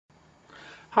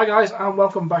Hi guys, and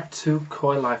welcome back to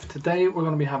Coil Life. Today we're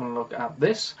going to be having a look at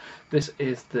this. This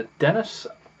is the Dennis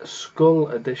Skull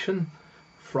Edition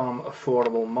from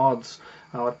Affordable Mods.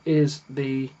 Now it is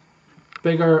the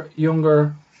bigger,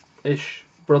 younger-ish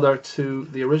brother to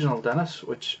the original Dennis,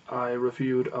 which I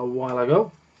reviewed a while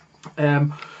ago.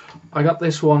 I got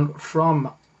this one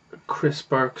from Chris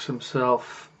Burks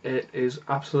himself. It is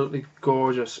absolutely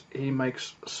gorgeous. He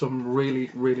makes some really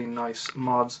nice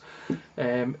mods.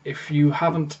 If you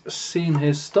haven't seen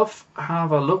his stuff,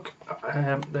 have a look.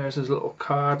 There's his little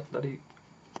card that he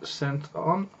sent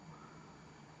on.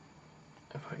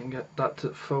 If I can get that to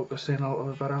focus in a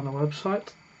little bit better on the website.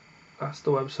 That's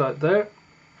the website there.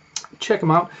 Check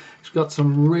him out. He's got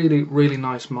some really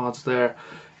nice mods there.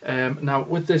 Now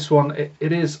with this one,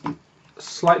 it is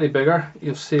slightly bigger.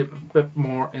 You'll see it a bit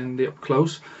more in the up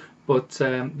close, but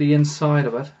the inside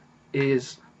of it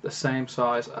is the same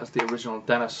size as the original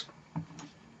Dennis.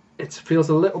 It feels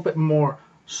a little bit more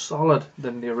solid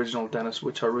than the original Dennis,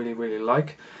 which I really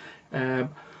like.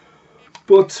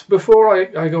 But before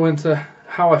I go into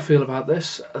how I feel about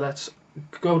this, let's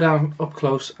go down up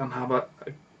close and have a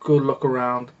good look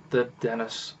around the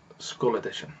Dennis Skull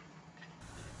Edition.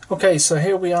 Okay, so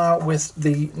here we are with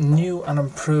the new and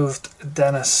improved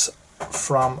Dennis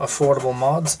from Affordable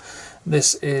Mods.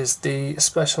 This is the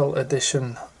special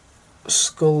edition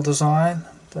skull design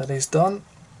that he's done.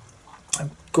 A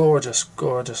gorgeous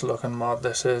looking mod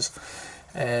this is.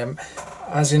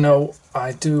 As you know,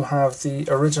 I do have the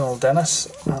original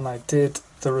Dennis and I did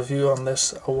the review on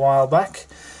this a while back.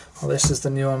 Well, this is the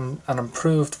new and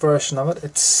improved version of it.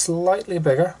 It's slightly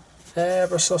bigger,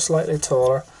 ever so slightly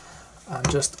taller, and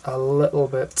just a little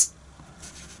bit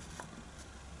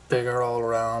bigger all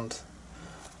around,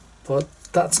 but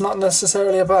that's not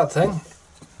necessarily a bad thing.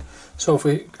 So if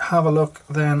we have a look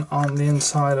then on the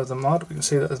inside of the mod, we can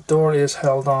see that the door is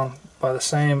held on by the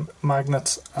same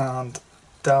magnets and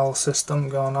dowel system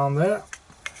going on there.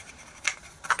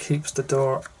 Keeps the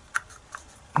door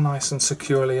nice and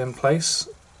securely in place.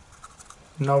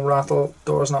 No rattle,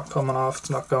 door's not coming off, it's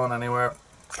not going anywhere.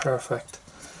 Perfect.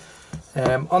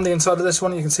 On the inside of this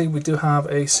one, you can see we do have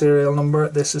a serial number.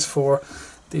 This is for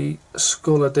the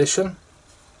Skull Edition.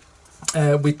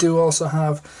 We do also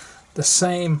have the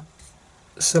same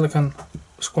silicone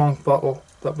squonk bottle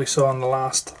that we saw in the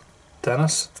last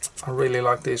Dennis. I really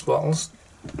like these bottles.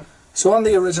 So on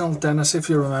the original Dennis, if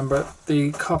you remember,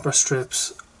 the copper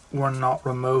strips were not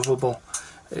removable.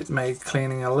 It made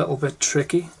cleaning a little bit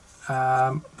tricky.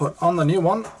 But on the new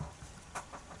one,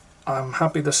 I'm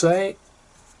happy to say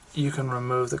you can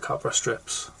remove the copper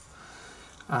strips,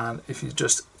 and if you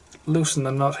just loosen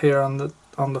the nut here on the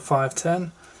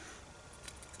 510,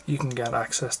 you can get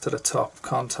access to the top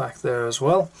contact there as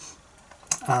well,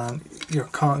 and your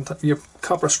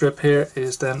copper strip here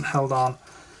is then held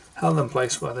in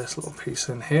place by this little piece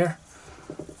in here,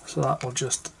 so that will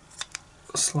just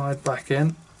slide back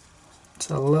in. It's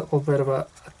a little bit of a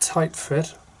tight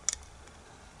fit.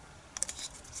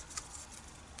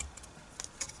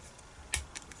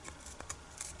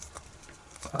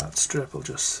 That strip will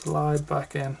just slide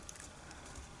back in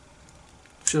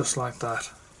just like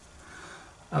that.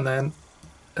 And then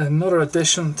another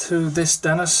addition to this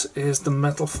Dennis is the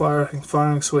metal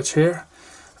firing switch here,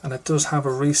 and it does have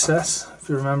a recess. If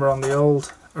you remember on the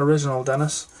old original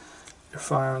Dennis, your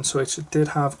firing switch, it did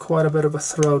have quite a bit of a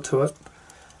throw to it,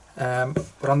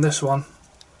 but on this one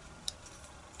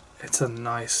it's a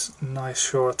nice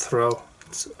short throw.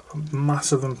 It's a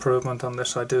massive improvement on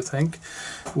this, I do think.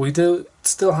 We do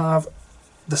still have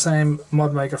the same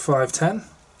Modmaker 510.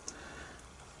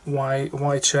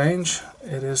 Why change?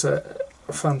 It is a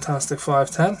fantastic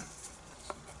 510.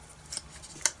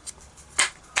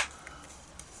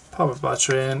 Pop a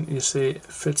battery in, you see it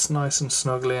fits nice and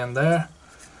snugly in there.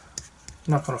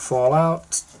 Not going to fall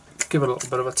out. Give it a little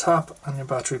bit of a tap and your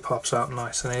battery pops out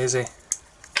nice and easy.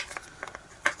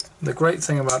 The great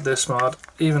thing about this mod,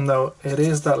 even though it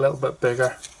is that little bit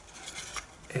bigger,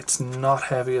 it's not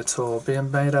heavy at all. Being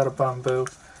made out of bamboo,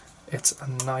 it's a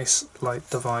nice light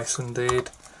device indeed.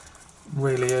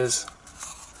 Really is.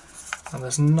 And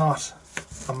there's not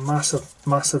a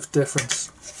massive difference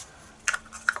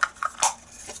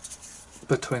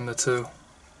between the two.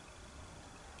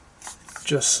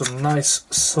 Just some nice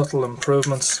subtle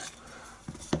improvements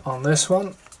on this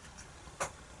one.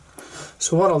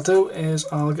 So what I'll do is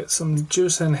I'll get some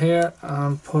juice in here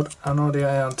and put an ODI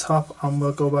on top, and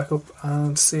we'll go back up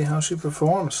and see how she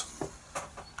performs.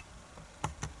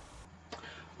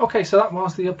 Okay, so that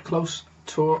was the up close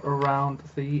tour around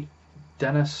the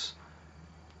Dennis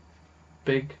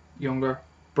big, younger,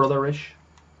 brotherish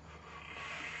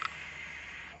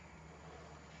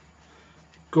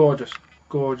Gorgeous,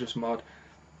 gorgeous mod.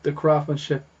 The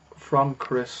craftsmanship from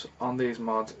Chris on these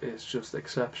mods is just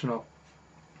exceptional.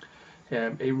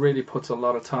 He really puts a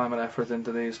lot of time and effort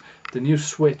into these. The new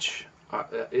switch,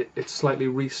 it's slightly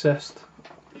recessed,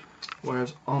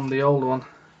 whereas on the old one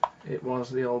it was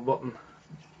the old button.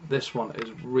 This one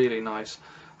is really nice,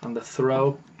 and the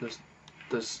throw,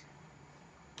 there's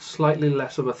slightly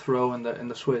less of a throw in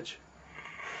the switch.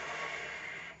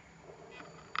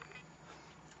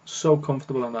 So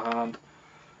comfortable in the hand,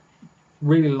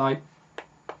 really light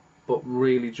but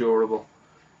really durable.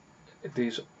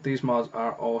 These mods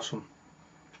are awesome.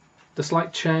 The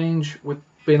slight change with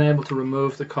being able to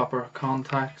remove the copper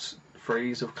contacts for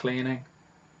ease of cleaning,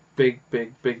 big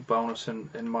bonus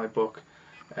in my book.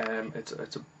 It's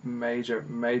a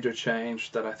major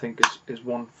change that I think is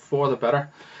one for the better.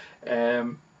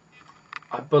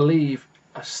 I believe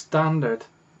a standard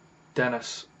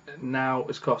Dennis now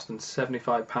is costing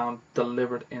 £75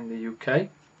 delivered in the UK,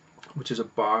 which is a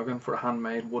bargain for a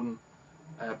handmade wooden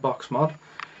box mod.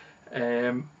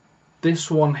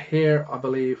 This one here I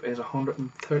believe is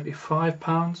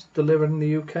 £135 delivered in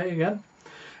the UK again,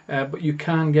 but you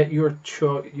can get your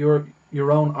own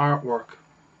artwork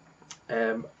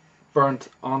burnt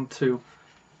onto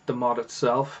the mod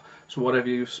itself. So whatever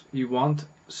you want,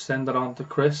 send it on to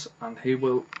Chris and he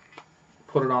will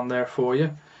put it on there for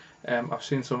you. I've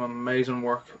seen some amazing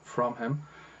work from him.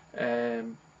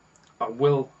 I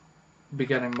will be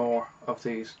getting more of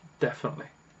these, definitely.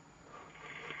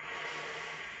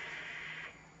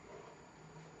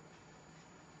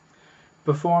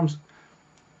 Performs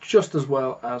just as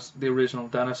well as the original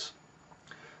Dennis.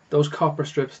 Those copper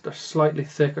strips, they're slightly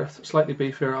thicker, slightly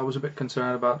beefier. I was a bit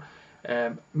concerned about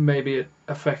maybe it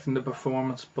affecting the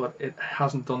performance, but it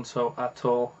hasn't done so at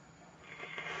all.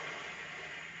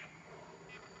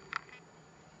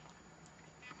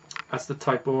 That's the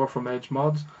Type R from Edge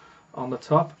Mods on the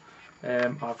top.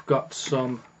 I've got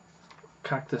some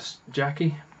Cactus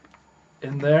Jackie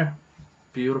in there,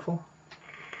 beautiful.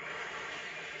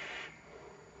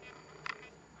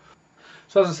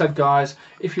 So as I said guys,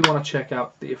 if you want to check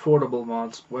out the Affordable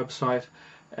Mods website,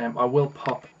 I will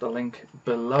pop the link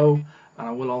below, and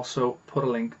I will also put a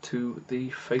link to the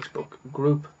Facebook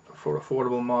group for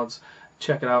Affordable Mods.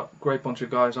 Check it out, great bunch of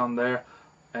guys on there,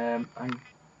 and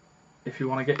if you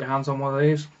want to get your hands on one of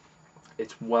these,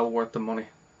 it's well worth the money.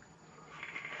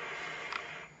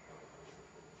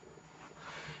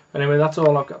 Anyway, that's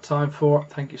all I've got time for.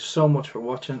 Thank you so much for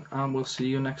watching, and we'll see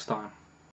you next time.